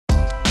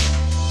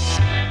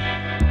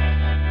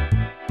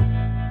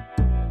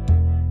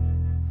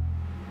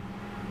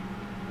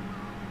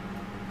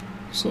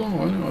So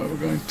anyway, we're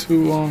going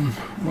to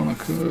run a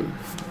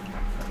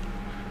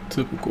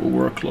typical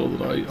workload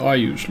that I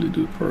usually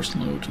do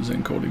personally, which is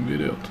encoding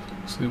video, to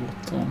see what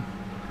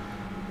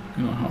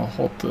you know, how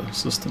hot the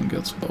system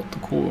gets without the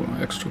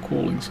extra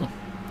cooling. So,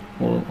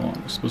 or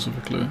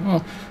specifically,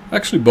 well,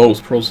 actually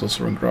both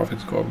processor and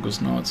graphics card,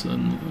 because now it's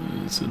in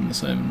the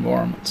same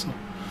environment. So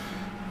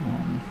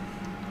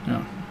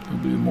yeah, there'll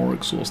be more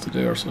exhausted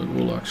air, so it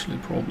will actually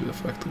probably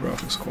affect the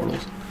graphics card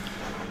also.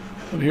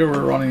 But here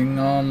we're running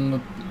on the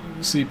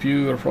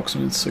CPU at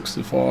approximately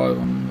 65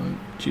 and the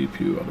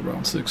GPU at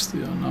around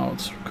 60, and now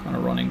it's kind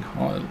of running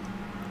high.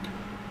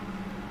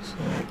 So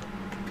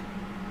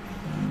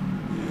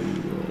we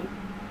will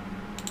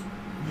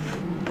go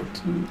over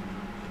to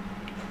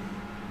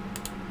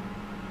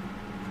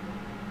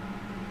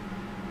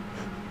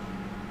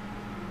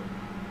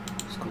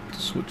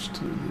switch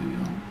to the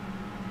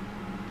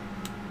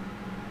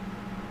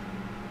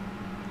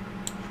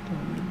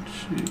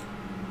sheet.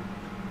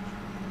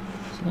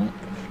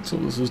 So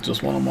this is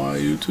just one of my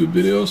YouTube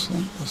videos.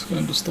 I'm just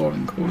going to start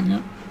encoding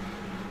it.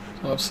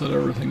 So I've set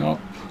everything up,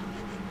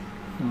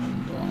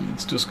 and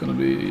it's just going to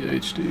be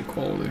HD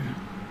quality.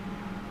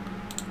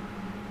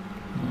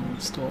 Now we'll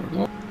start it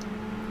up,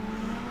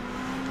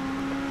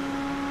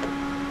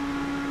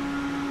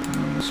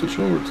 and we'll switch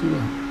over to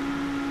the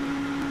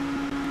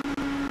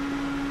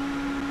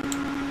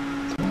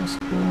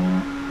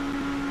taskbar.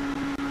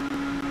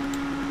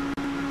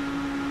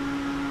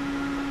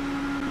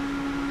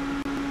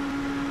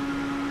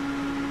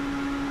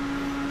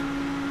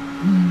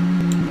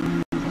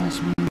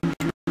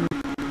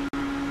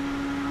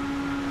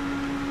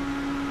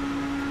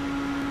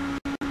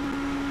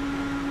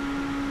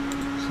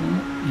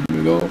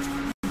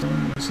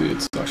 See,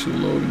 it's actually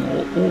loading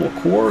all the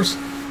cores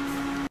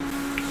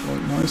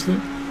quite nicely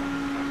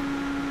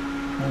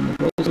on the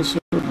processor,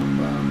 and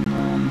then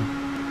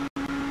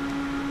you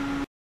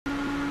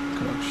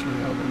can actually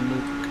have a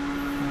look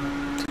at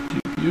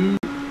GPU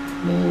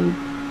load.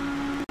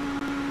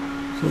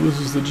 So this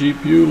is the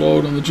GPU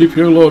load, and the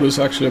GPU load is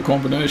actually a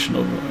combination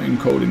of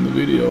encoding the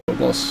video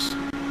plus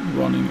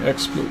running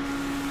XSplit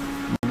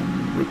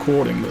and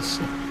recording this.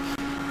 So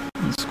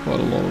it's quite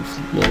a lot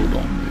of load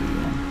on the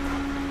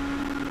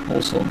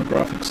also on the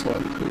graphics side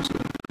that goes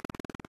in.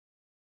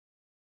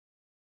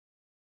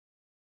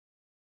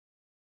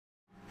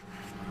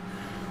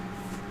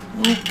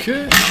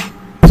 Okay,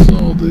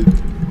 so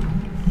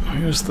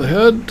here's the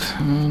head,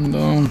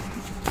 and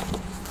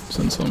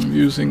since I'm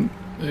using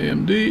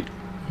AMD,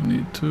 I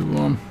need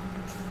to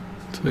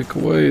take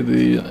away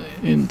the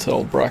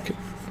Intel bracket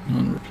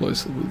and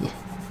replace it with the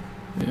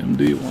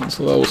AMD one.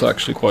 So that was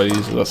actually quite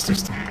easy. That's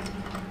just,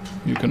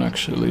 you can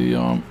actually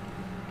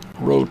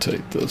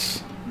rotate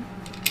this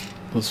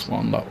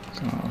one, that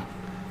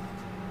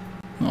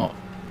no,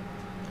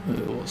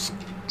 it was,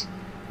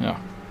 yeah,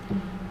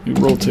 you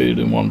rotate it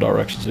in one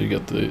direction so you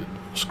get the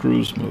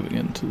screws moving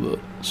into the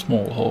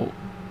small hole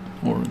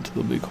or into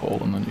the big hole,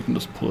 and then you can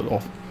just pull it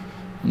off,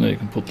 and then you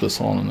can put this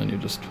on, and then you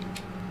just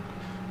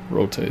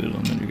rotate it,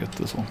 and then you get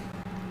this one,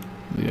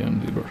 the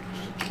AMD version.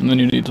 And then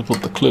you need to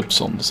put the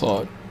clips on the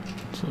side,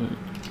 so you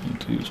need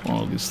to use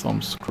one of these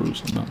thumb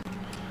screws and then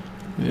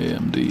the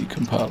AMD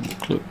compatible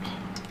clip.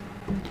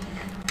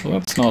 So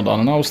that's now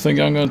done, and I was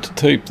thinking I'm going to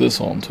tape this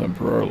on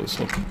temporarily,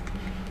 so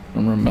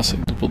I'm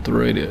messing to put the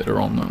radiator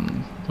on,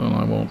 and then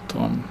I won't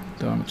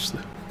damage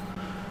the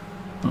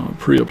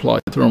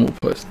pre-applied thermal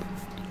paste.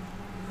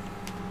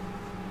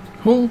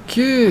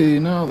 Okay,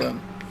 now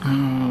then,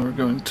 we're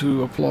going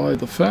to apply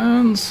the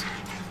fans.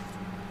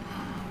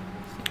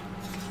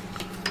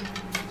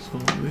 So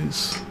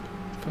these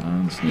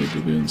fans need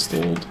to be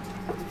installed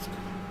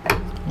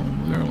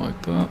on there like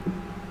that.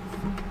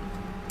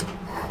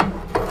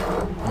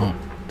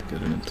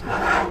 Get it into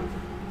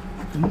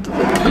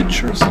the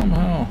picture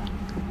somehow.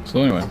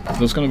 So anyway,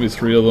 there's going to be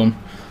 3 of them,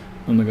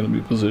 and they're going to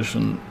be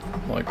positioned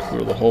like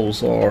where the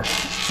holes are,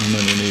 and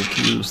then you need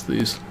to use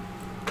these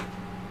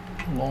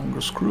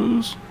longer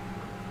screws,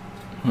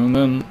 and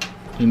then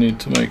you need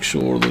to make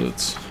sure that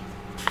it's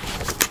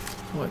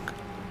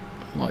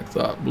like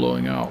that,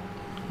 blowing out,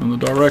 and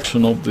the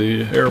direction of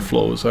the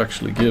airflow is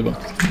actually given.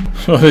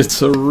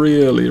 It's a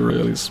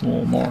really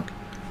small mark.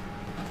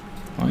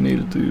 I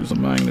needed to use a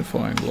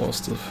magnifying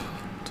glass to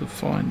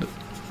find it.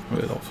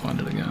 Wait, I'll find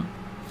it again.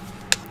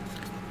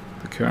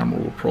 The camera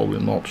will probably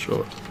not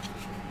show it,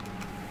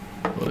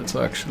 but it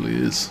actually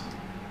is.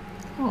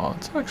 Oh,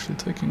 it's actually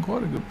taking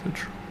quite a good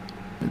picture.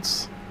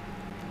 It's,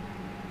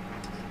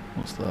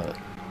 what's that?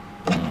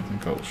 I don't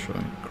think I was showing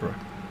it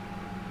correct.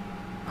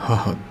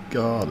 Oh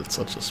God, it's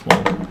such a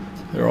small.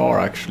 There are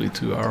actually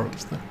 2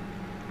 arrows there.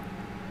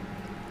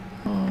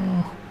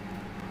 Oh,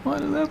 why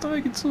do they have to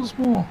make it so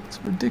small? It's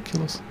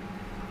ridiculous.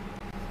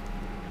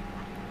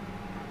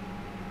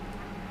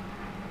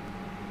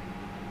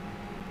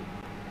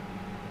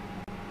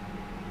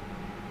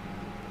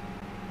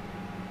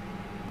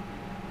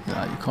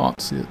 Yeah, you can't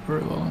see it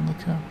very well on the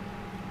camera.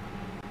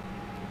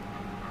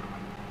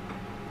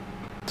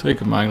 take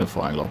a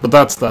magnifying glass. But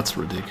that's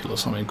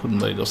ridiculous. I mean, couldn't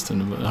they just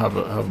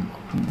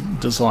have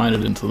design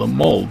it into the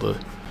mold, the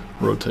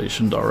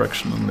rotation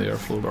direction and the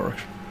airflow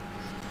direction?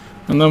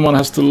 And then one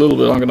has to a little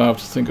bit. I'm gonna have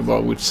to think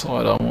about which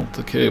side I want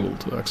the cable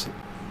to exit.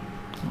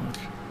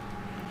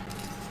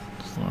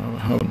 So I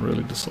haven't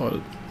really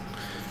decided.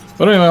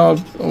 But anyway,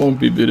 I won't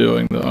be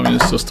videoing that. I mean,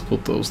 it's just to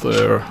put those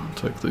there,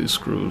 take these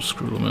screws,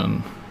 screw them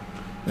in.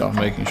 Yeah,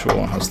 making sure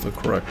one has the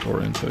correct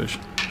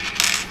orientation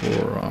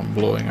for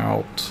blowing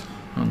out.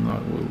 And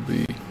that will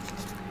be...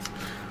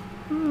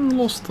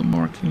 lost the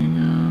marking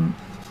again.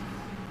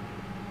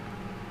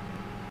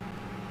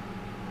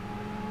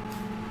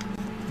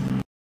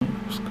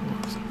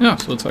 Yeah,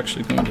 so it's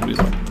actually going to be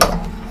like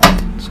that.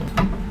 So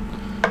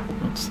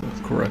that's the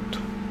correct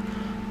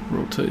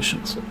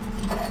rotation. So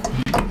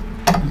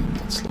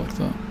that's like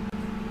that.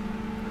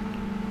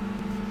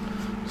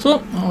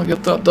 So I'll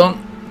get that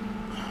done.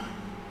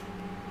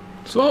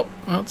 So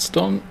that's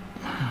done.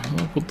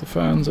 I'll put the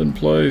fans in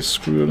place,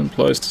 screw it in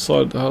place,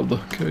 decide to have the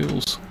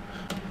cables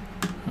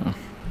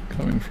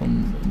coming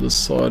from this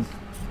side.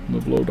 The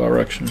blow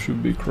direction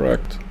should be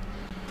correct.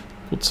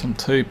 Put some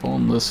tape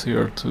on this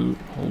here to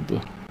hold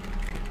the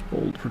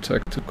old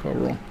protective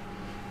cover on,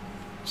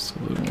 so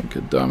they don't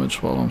get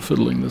damaged while I'm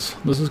fiddling this.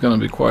 This is going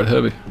to be quite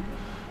heavy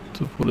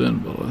to put in,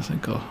 but I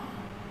think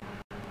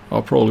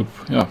I'll probably,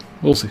 yeah,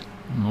 we'll see.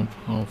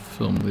 I'll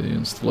film the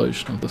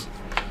installation of this.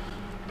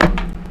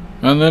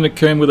 And then it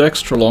came with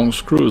extra long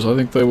screws. I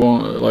think they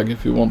want, like,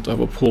 if you want to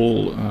have a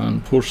pull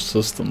and push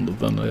system,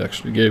 then they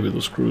actually gave you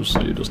the screws,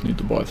 so you just need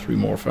to buy 3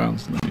 more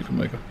fans, and then you can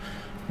make a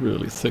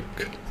really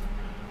thick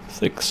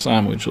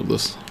sandwich of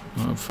this.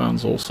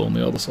 Fans also on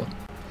the other side.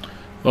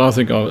 But I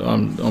think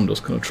I'm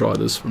just going to try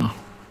this for now.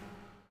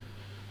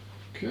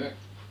 Okay.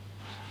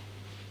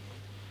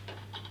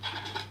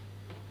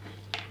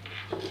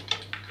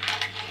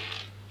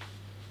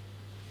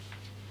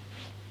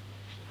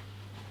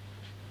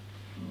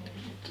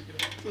 To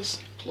get this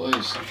in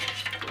place,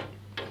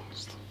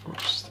 that's the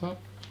first step.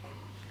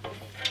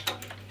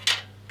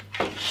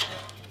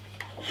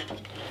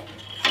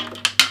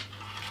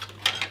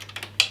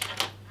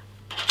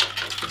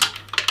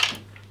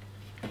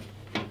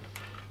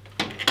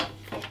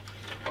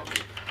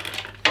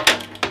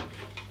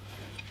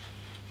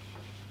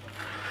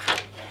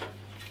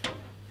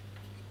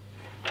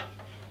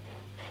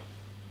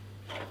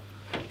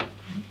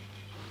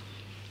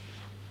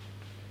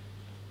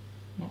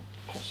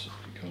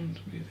 Going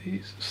to be the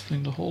easiest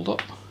thing to hold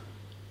up.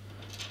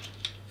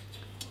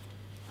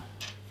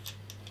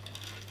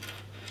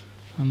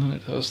 And then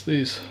it has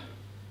these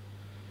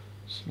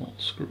small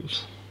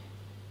screws.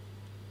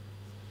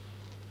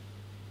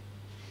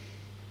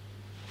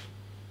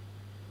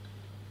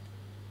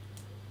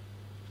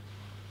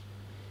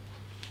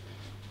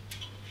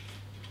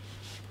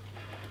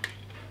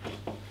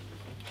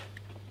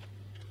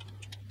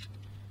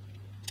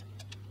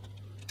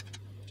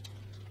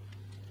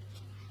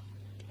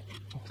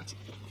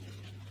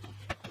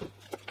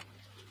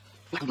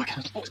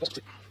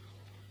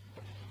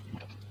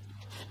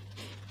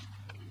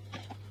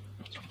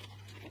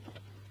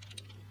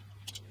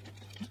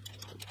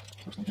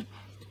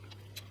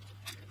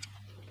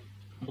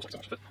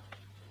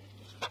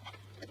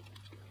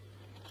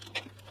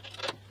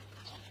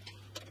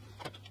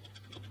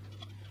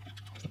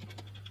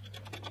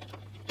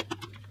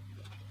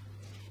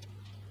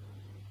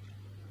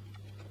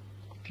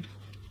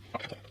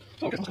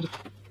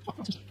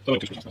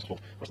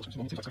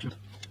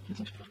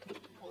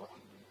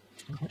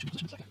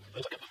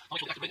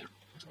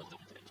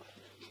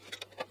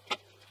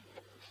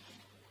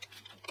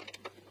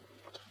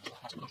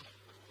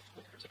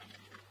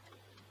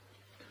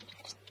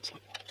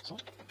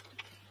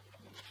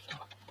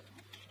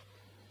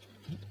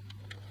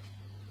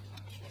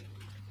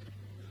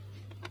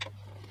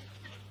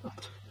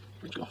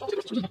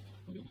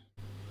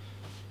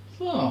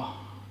 So,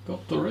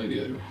 got the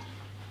radiator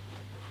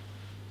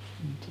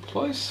into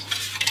place.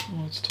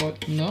 Now it's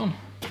tightened down.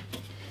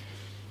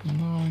 And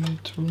now I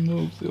need to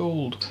remove the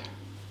old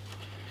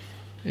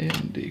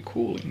A&D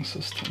cooling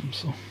system.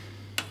 So.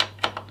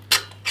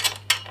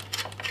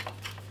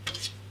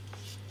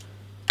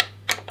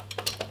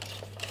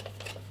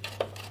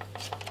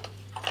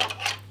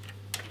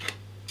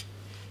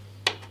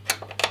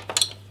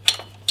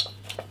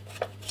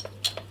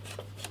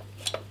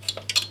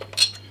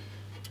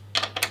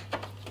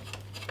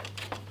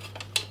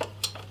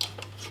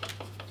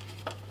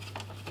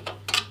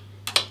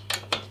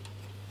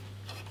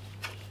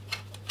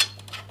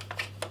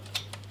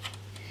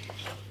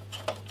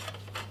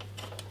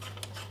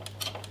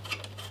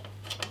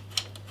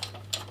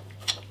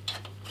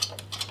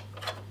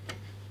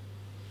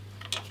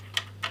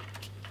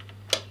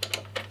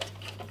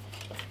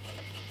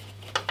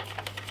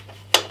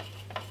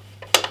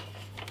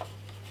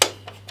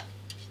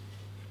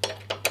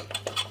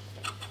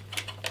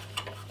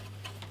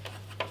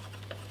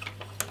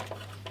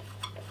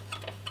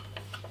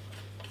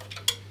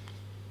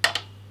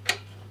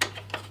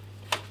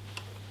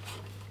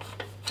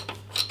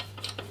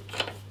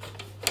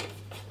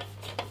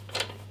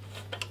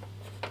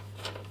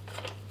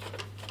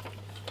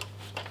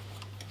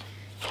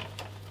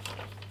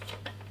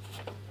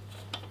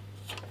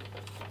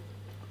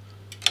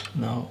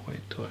 No, wait,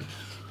 do I?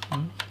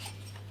 No,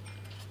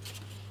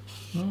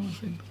 no, I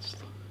think that's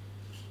the...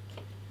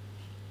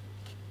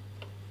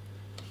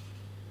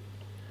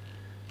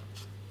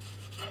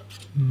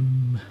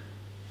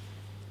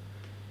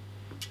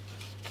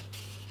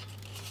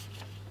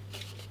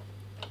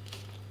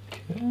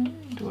 Okay,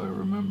 do I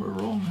remember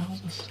wrong how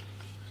this...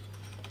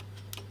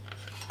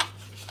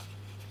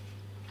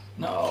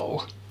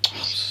 No!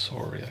 I'm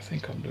sorry, I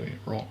think I'm doing it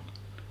wrong.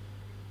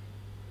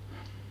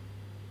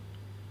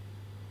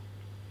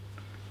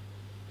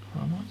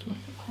 Or am I doing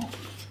it wrong?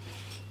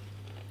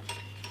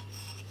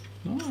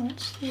 No,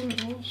 that's the way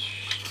it was.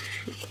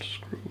 Should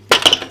screw.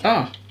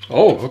 Ah!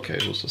 Oh, okay,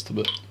 it was just a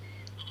bit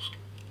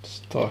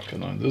stuck,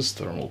 and then this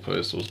thermal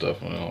paste was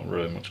definitely not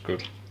really much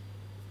good.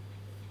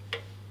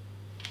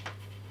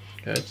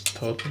 Yeah, it's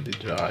totally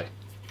dry.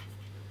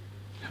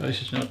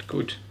 This is not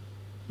good.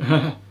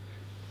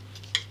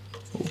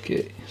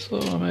 Okay, so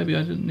maybe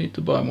I didn't need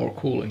to buy more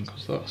cooling,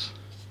 because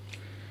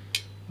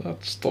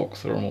that stock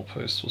thermal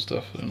paste was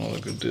definitely not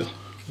a good deal.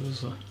 It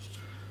was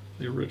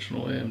the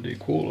original AMD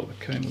cooler that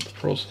came with the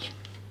processor.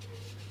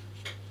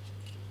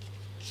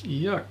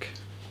 Yuck.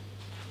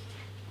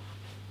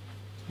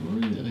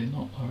 Really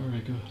not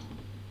very good.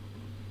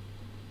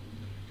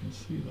 You can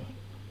see that.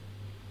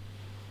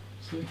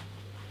 See?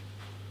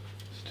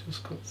 It's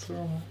just got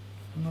thermal,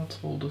 and that's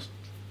all just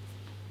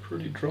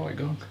pretty dry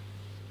gunk.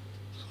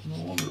 So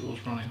no wonder it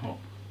was running hot.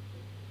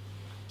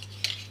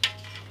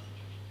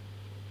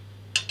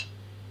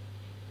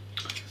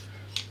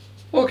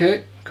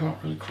 Okay, can't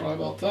really cry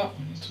about that.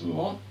 We need to move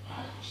on,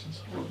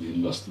 since I've already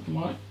invested the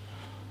money.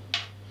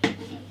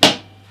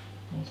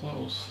 Well, that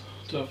was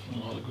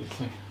definitely not a good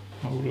thing.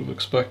 I would have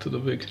expected a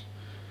big,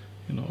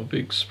 a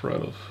big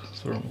spread of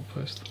thermal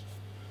paste.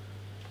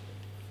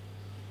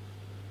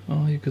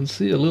 Well, you can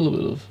see a little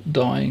bit of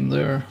dyeing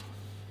there.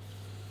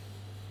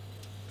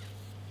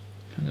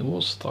 And it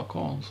was stuck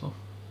on, so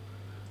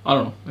I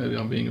don't know, maybe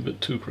I'm being a bit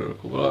too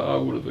critical, but I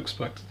would have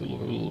expected it to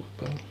look a little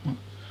bit better.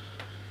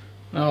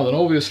 Now then,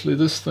 obviously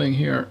this thing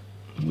here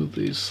with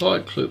these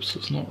side clips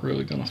is not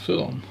really going to fit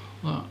on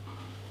that.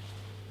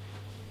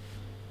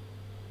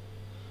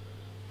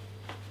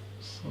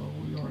 So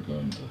we are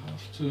going to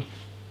have to,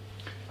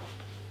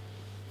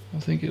 I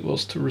think it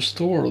was to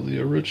restore the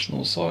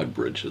original side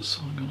bridges,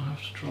 so I'm going to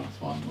have to try and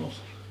find those.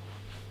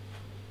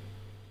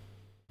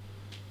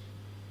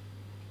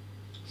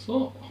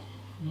 So,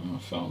 I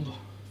found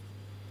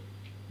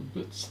the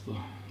bits, the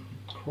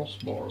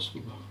crossbars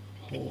with the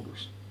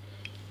holders.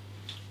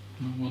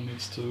 And one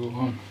needs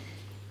to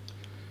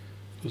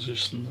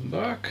position them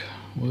back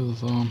with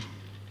some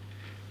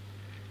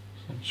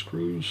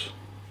screws,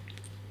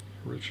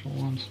 original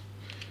ones.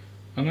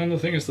 And then the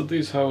thing is that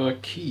these have a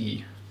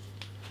key.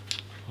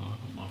 I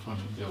don't know if I'm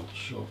going to be able to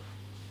show.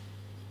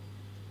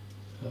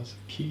 It has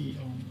a key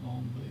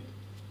on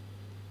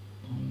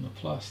the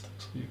plastic,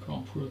 so you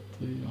can't put it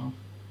the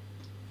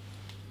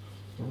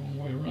wrong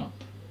way around.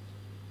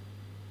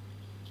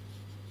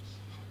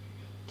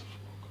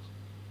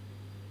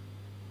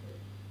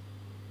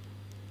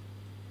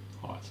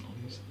 Oh, it's not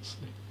easy to see.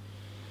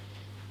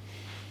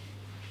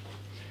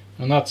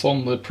 And that's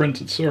on the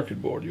printed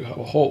circuit board. You have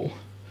a hole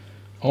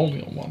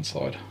only on one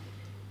side.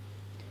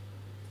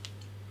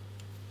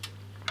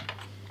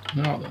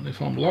 Now then,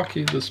 if I'm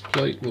lucky, this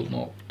plate will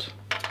not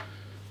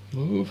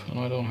move and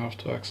I don't have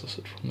to access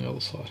it from the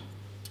other side.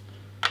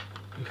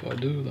 If I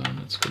do, then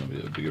it's going to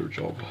be a bigger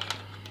job.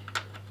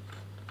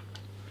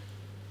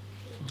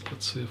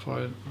 Let's see if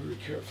I very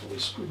carefully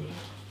screw it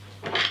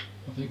in.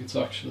 I think it's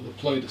actually the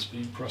plate is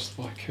being pressed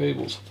by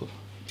cables at the...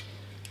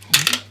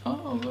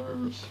 Oh,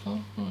 there's...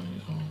 Oh,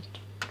 you don't have to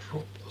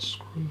drop the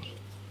screws.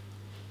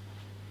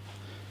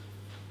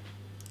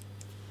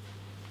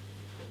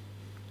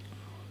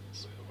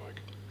 Let's see if I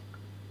can...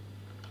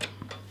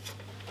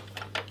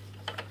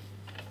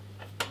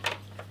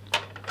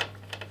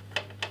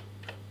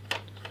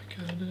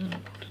 Get it in, or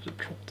did it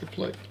drop the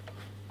plate?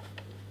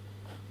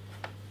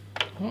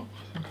 Oh, I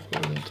think I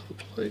got it into the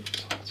plate,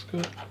 so that's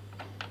good.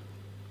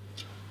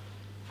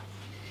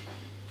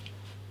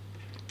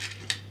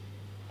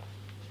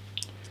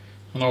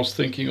 And I was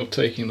thinking of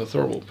taking the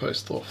thermal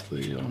paste off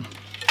the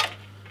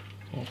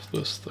off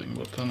this thing,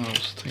 but then I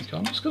was thinking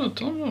I'm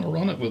gonna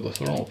run it with the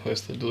thermal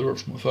paste they delivered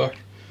from the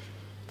factory.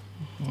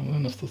 And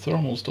then if the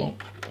thermals don't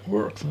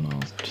work, then I'll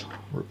have to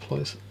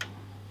replace it.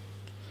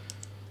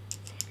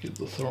 Give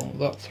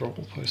that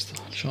thermal paste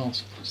a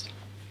chance at least.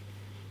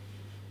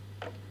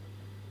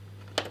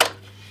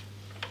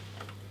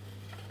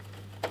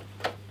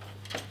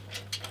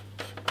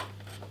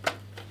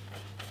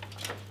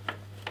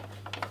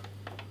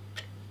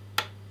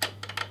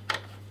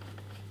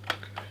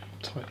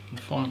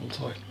 Final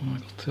tighten when I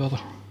got the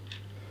other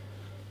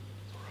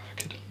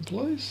bracket in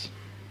place.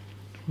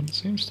 And it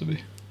seems to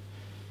be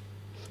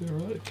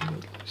theoretically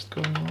at least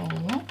going rather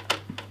well.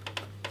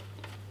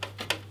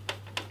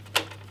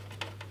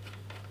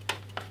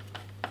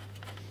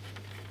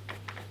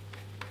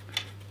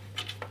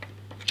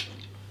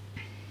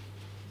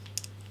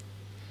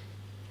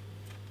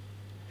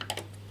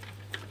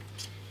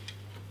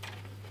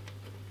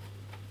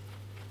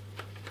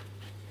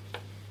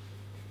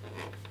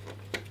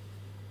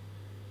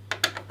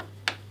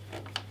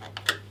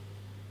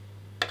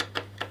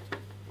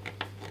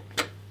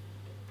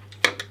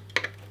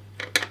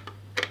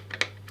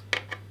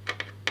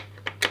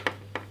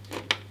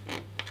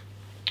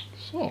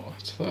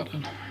 that's that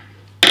in.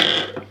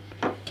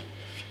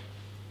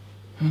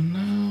 And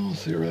now,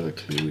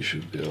 theoretically, we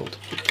should be able to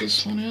put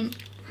this one in.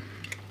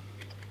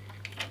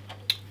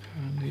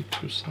 I need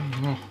to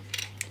somehow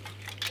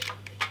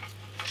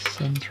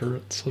center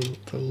it so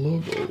that the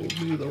logo will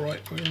be the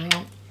right way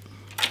around.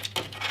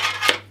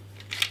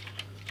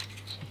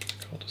 So I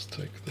think I'll just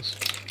take this,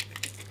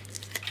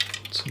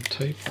 put some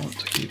tape on it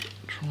to keep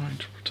trying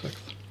to protect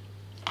it.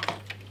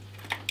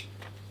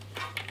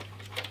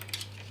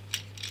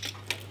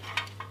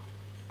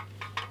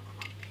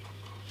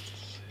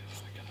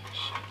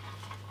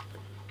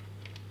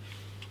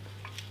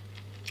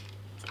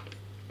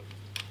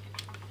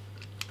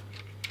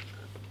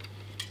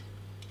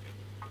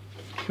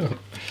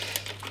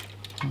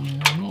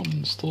 I've not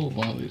installed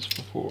one of these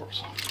before,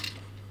 so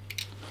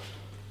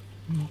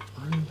I'm not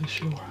really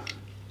sure how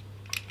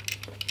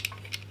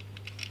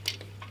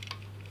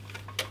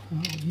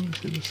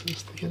easy this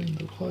is to get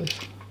into place.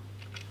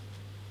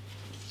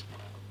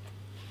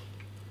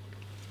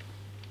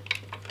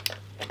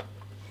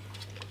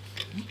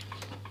 Okay.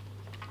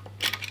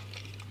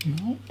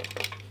 No.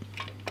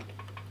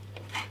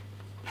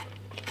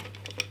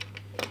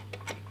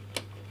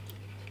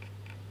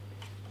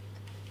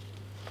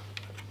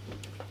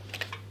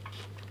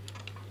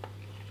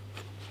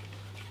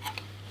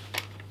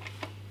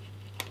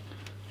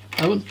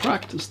 I haven't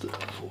practiced it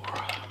before.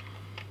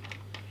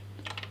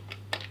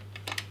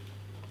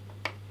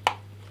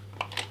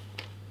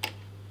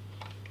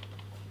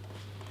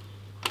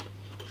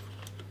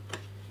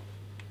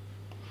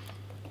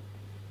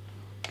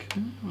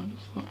 Okay, why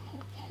does that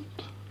not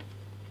want?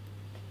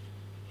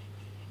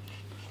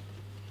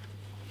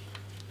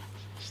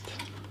 Just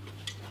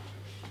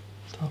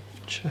double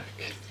check.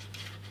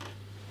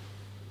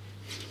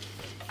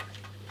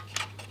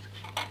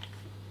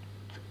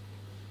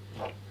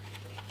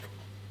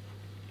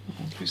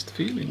 At least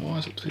feeling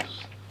wise it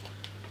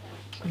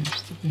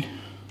seems to be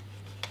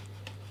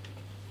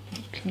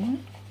okay.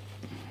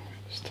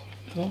 Just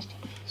tighten it up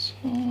on the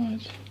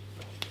side.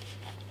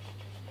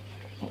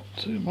 Maybe not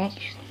too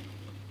much.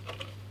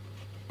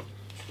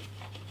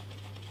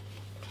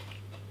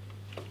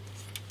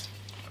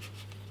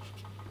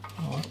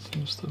 Oh, that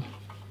seems to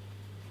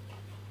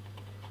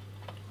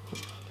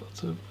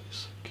relatively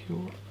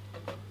secure.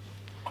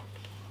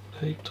 I'd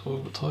hate to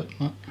over tighten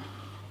that.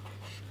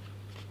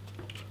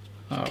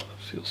 Oh,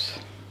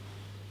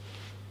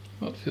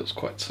 that feels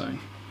quite sane.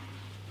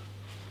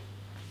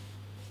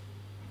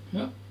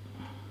 Yeah.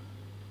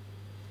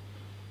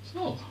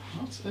 So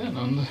that's in,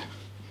 and the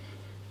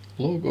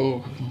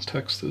logo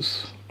text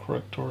is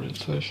correct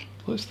orientation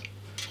at least,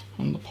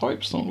 and the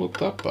pipes don't look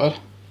that bad.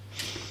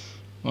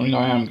 I mean,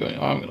 I'm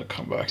gonna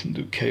come back and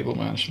do cable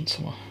management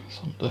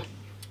someday.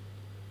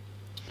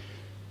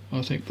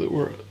 I think that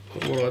what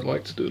I'd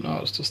like to do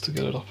now is just to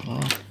get it up and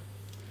running,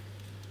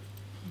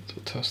 to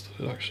test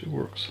that it actually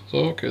works. So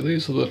okay,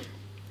 these are the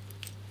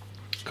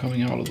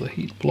coming out of the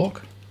heat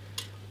block.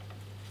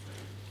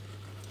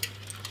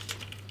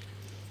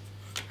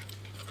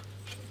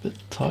 A bit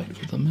tight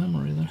with the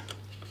memory there.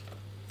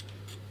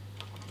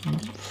 I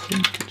don't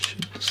think it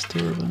should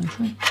disturb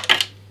anything.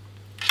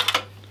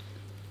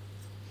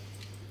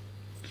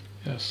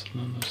 Yes,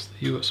 and then there's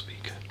the USB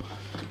cable.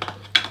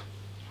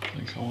 I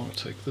think I want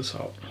to take this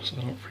out so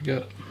I don't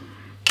forget it.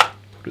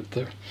 Put it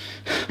there.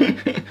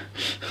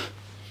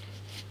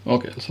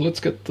 Okay, so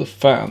let's get the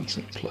fans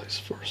in place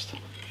first.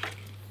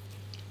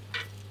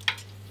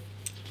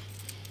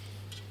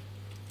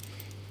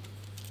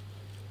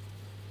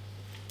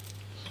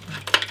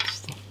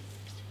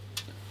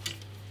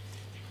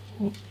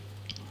 Okay,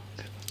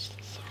 that's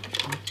the third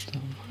one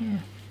down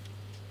there.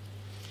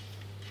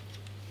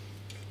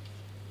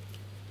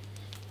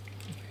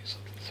 These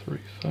are the 3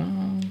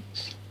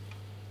 fans.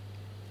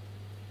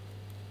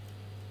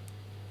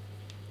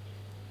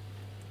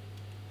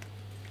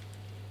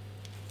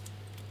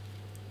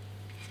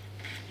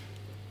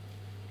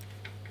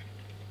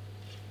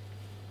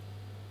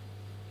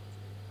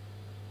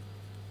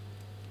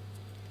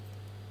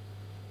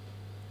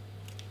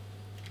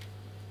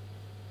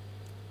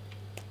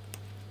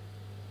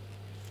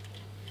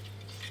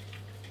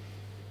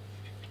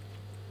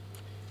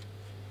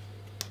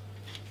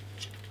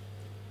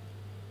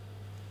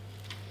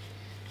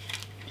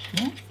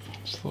 So,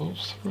 that's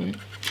those 3.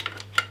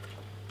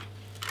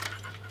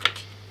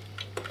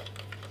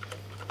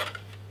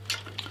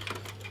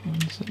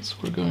 And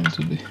since we're going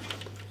to be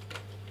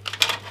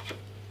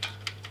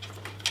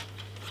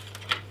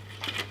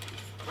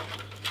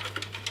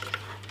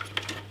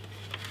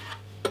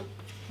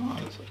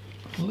there's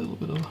a little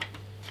bit of a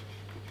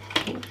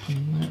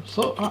open there.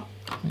 So I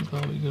think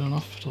that'll be good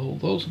enough to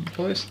hold those in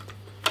place.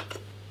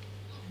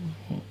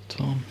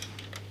 So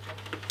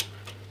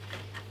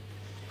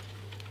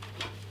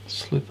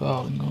slip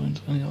out and go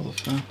into any other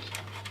fans.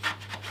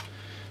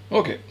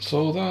 Okay,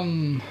 so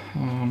then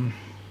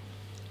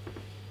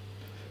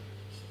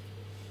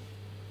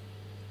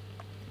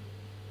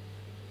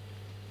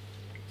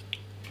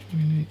we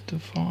need to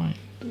find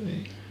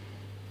a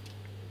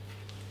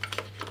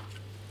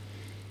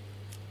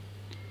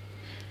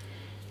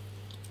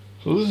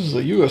So this is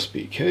a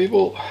USB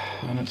cable,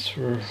 and it's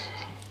for,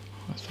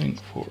 I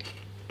think for,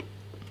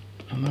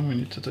 and then we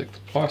need to take the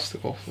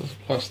plastic off. There's a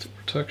plastic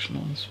protection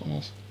on this one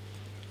also.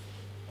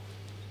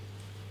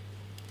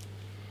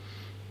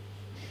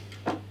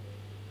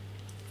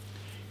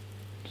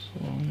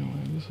 So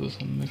anyway, this is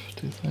a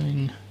nifty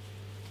thing.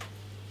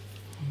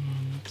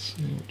 Let's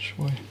see which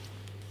way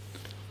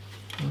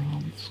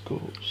around this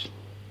goes.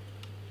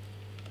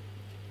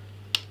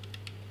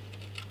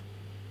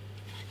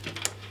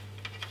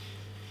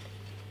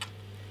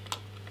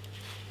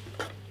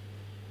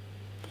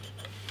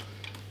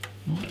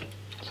 No,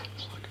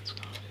 seems like it's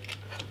gonna be.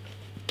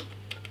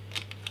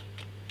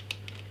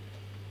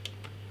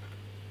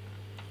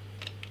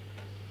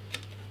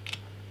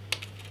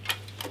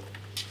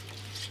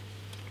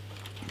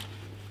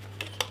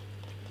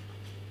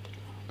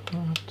 I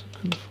have to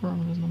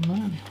confirm it in the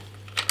manual.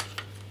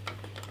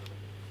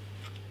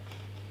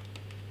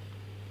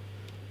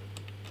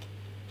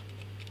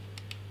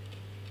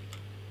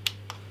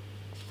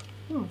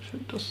 Oh, I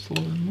should just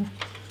slow in more.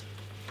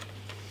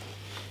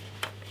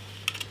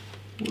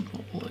 Would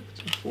not like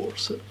to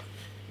force it.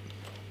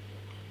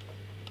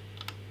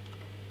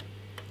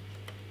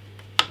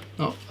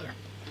 Oh, there.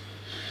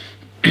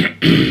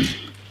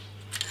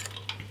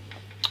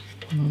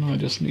 And then I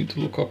just need to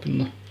look up in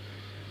the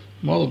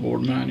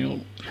motherboard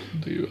manual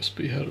the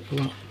USB header for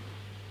that.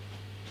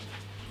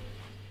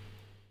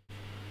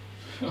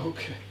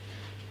 Okay,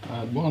 I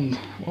had one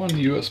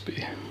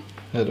USB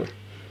header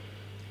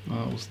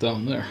was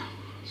down there,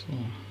 so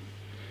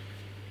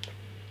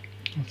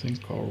I think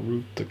I'll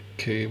route the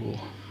cable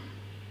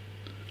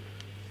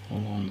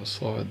along the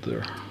side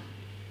there.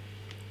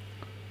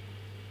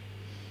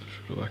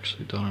 Should have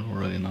actually done it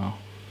already now.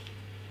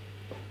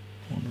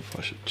 I wonder if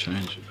I should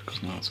change it,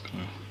 because now it's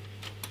gonna,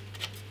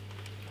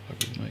 I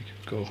could make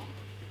it go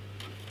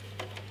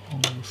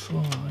on the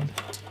side.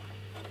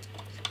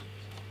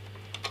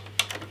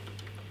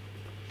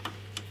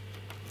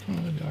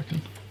 Maybe I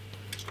can,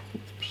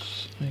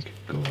 oops, make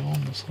it go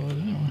on the side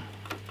anyway.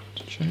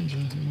 To change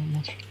anything that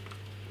much.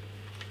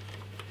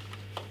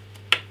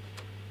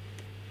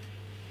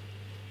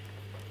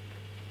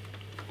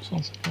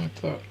 Something like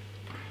that.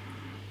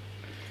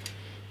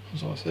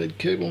 As I said,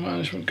 cable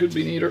management could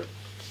be neater.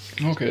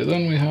 Okay,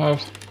 then we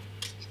have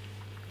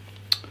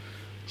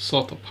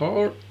SATA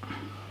power,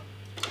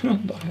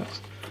 and I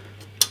have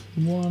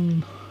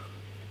one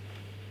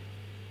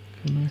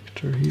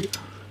connector here.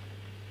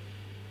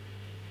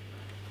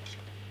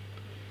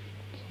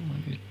 So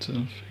I need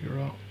to figure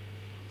out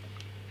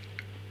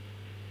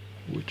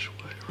which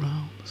way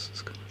around this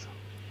is going to go.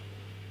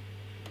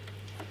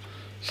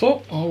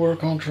 So I'll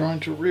work on trying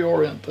to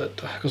reorient that,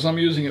 because I'm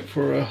using it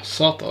for a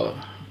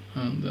SATA,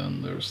 and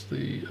then there's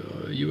the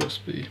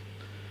USB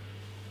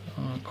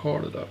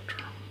card adapter.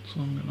 So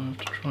I'm gonna have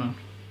to try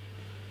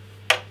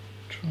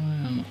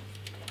and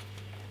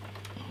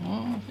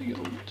oh, I think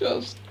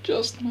it'll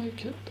just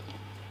make it.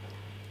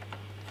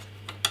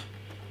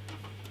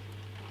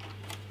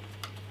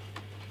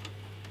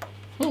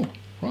 Oh,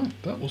 right,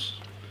 that was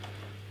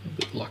a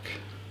bit luck.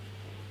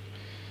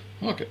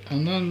 Okay,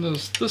 and then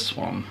there's this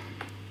one.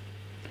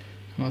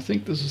 And I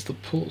think this is the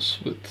pulse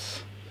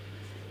width,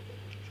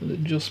 but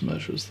it just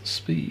measures the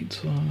speed,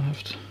 so I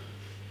have to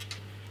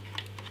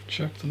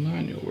check the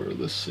manual where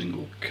this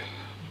single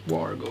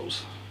wire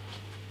goes.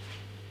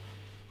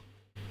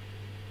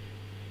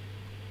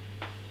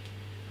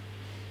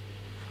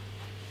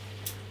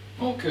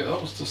 Okay,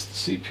 that was just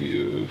the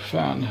CPU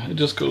fan. It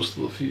just goes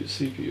to the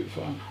CPU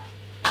fan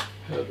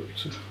header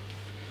to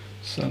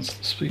sense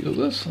the speed of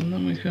this, and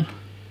then we can,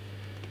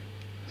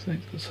 I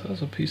think this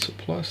has a piece of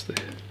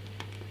plastic.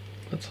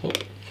 Let's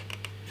hope.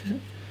 Yeah.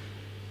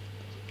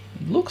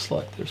 It looks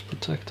like there's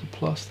protective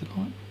plastic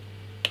on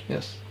it.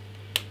 Yes.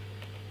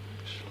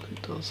 Actually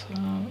it does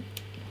have.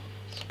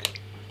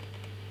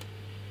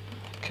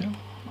 Come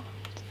on,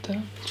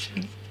 damage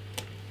it.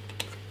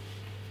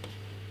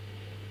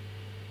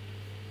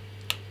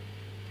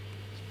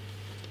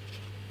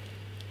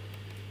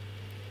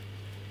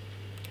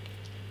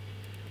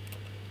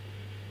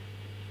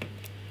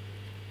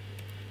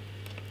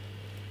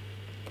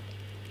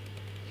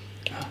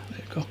 Ah, there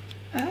you go.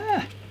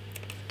 Ah!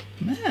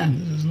 Man,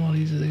 this is not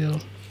easy to get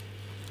off.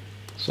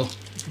 So,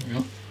 here we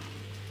go.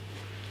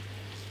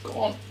 Go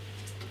on.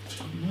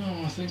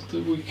 Now I think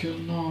that we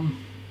can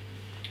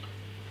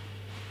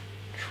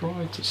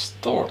try to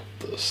start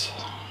this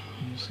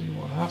and see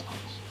what happens.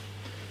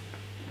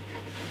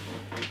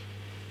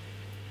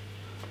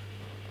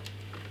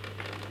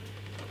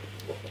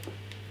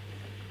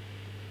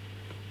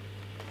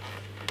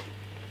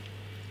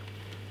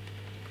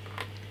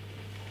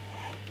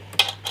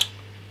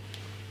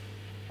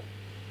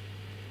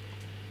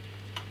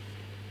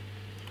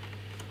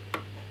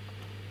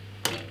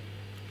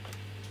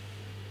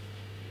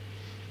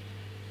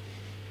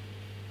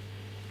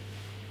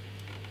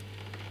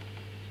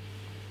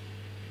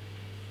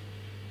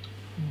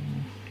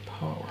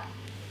 Power.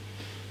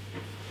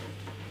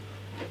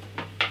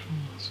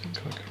 I think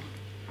I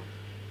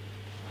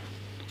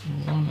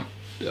can run it.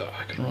 Yeah,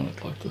 I can run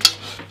it like this.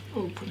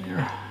 open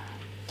here.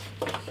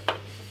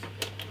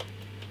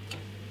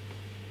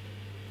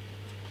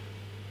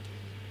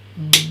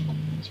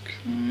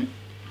 Okay,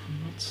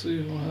 let's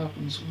see what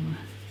happens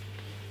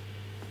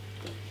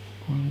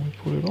when we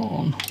put it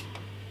on.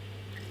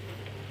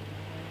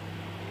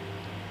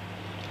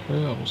 Okay,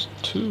 that was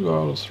 2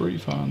 out of 3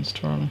 fans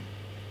turning.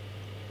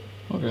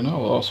 Okay, now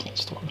the last one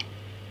started.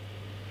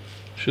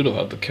 Should have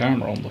had the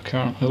camera on the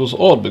camera. It was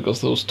odd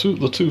because those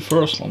the two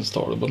first ones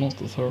started, but not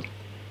the third.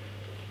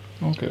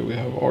 Okay, we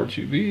have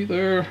RGB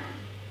there,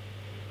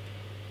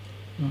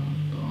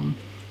 and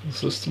the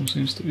system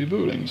seems to be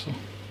booting. So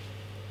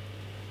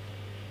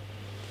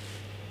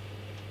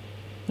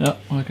yeah,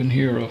 I can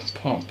hear a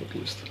pump at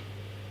least.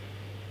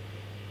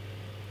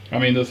 I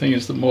mean, the thing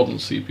is, the modern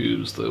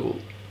CPUs, they will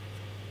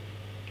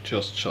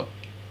just shut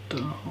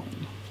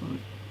down.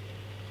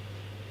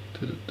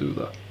 Did it do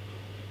that?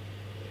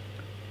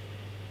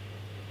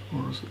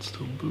 Or is it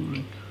still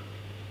booting?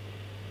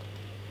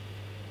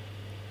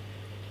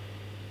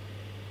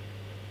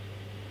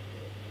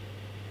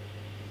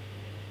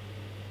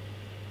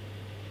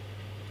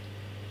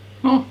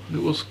 Oh,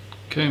 it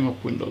came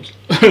up Windows.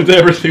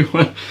 Everything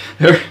went.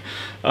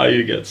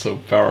 You get so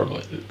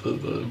paranoid.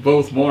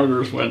 Both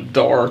monitors went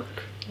dark.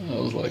 I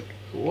was like,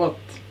 what?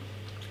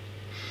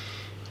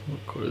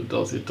 Look what it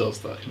does. It does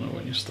that, you know,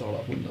 when you start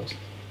up Windows.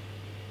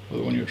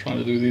 But when you're trying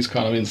to do these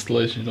kind of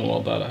installations, you don't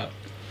want that to happen.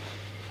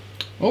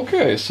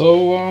 Okay,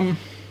 so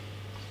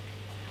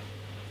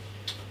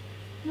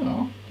you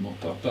know,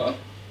 not that bad.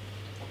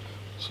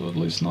 So at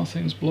least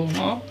nothing's blown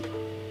up.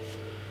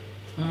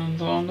 And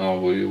now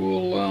we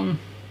will.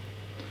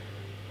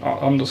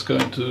 I'm just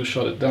going to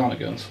shut it down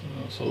again,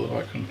 so that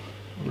I can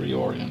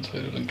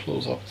reorientate it and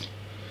close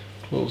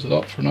it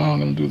up. For now, I'm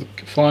going to do the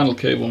final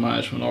cable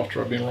management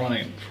after I've been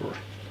running it for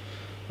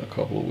a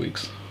couple of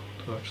weeks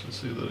to actually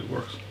see that it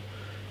works.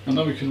 And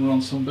then we can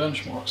run some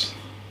benchmarks,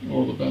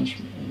 or the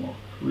benchmark,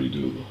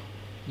 redo the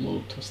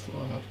load test that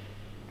I have.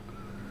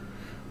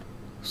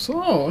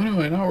 So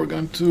anyway, now we're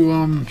going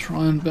to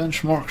try and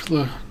benchmark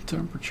the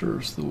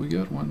temperatures that we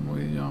get when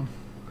we have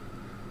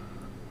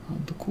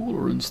the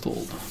cooler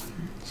installed.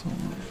 So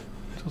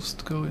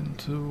just go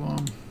into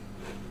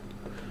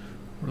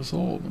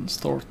Resolve and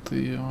start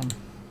the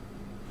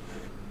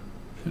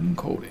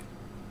encoding.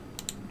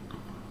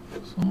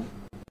 So.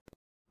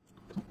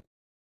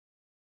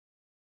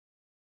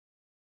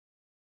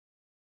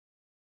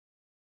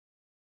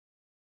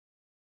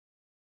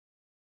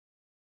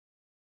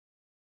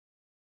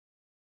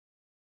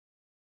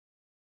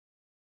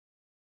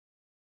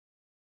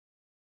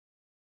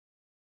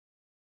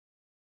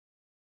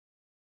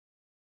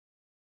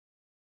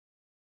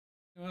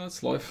 Yeah,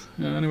 that's life.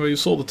 Yeah, anyway, you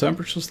saw the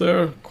temperatures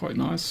there, quite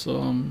nice.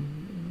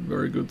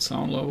 Very good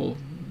sound level,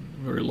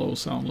 very low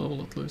sound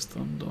level at least,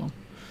 and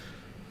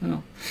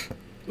yeah,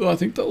 well, I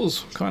think that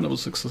was kind of a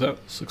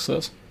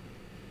success.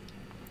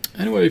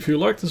 Anyway, if you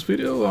like this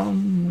video,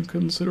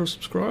 consider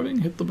subscribing,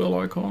 hit the bell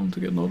icon to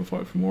get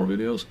notified for more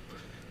videos.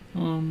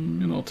 You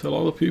know, tell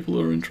other people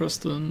who are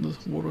interested in the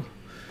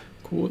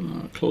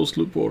closed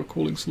loop water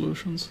cooling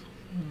solutions.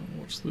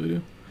 Watch the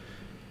video,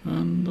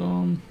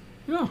 and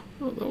yeah,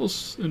 that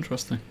was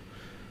interesting,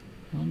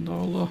 and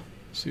I'll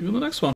see you in the next one.